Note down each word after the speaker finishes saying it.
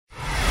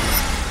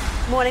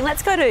Morning.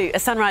 Let's go to a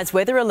sunrise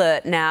weather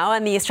alert now.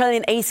 And the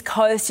Australian east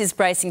coast is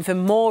bracing for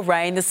more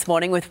rain this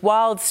morning with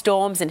wild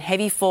storms and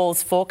heavy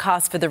falls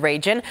forecast for the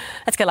region.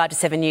 Let's go live to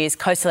 7 News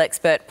coastal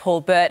expert Paul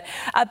Burt.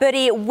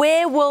 Bertie,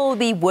 where will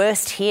the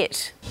worst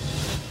hit?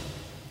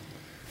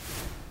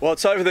 Well,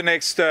 it's over the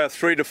next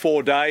 3 to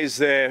 4 days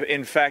there.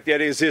 In fact,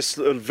 it is this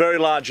very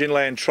large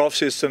inland trough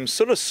system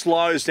sort of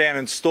slows down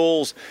and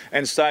stalls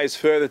and stays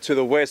further to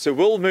the west. It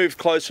will move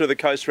closer to the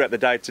coast throughout the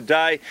day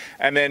today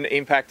and then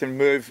impact and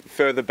move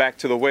further back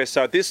to the west.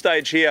 So at this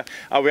stage here,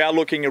 we are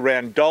looking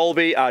around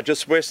Dalby,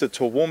 just west of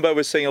Toowoomba.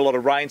 We're seeing a lot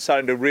of rain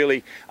starting to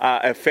really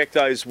affect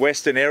those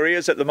western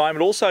areas at the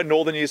moment. Also,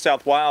 northern New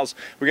South Wales,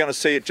 we're going to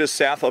see it just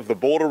south of the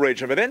border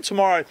region. But then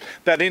tomorrow,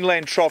 that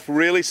inland trough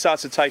really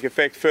starts to take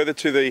effect further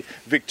to the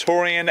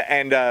Victorian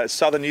and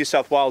southern New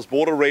South Wales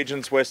border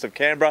regions west of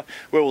Canberra,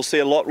 where we'll see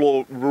a lot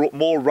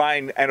more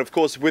rain. And of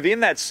course, within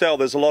that cell,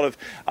 there's a lot of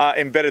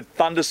embedded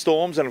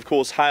thunderstorms, and of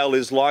course, hail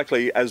is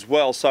likely as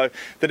well. So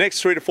the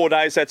next 3 to 4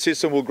 days, that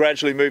system will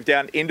gradually move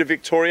down into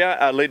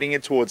Victoria, leading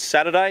in towards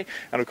Saturday.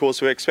 And of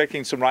course, we're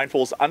expecting some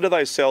rainfalls under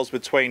those cells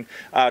between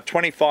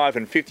 25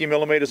 and 50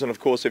 millimetres. And of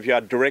course, if you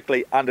are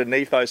directly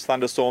underneath those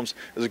thunderstorms,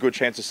 there's a good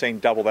chance of seeing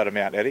double that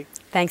amount, Eddie.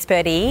 Thanks,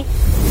 Bertie.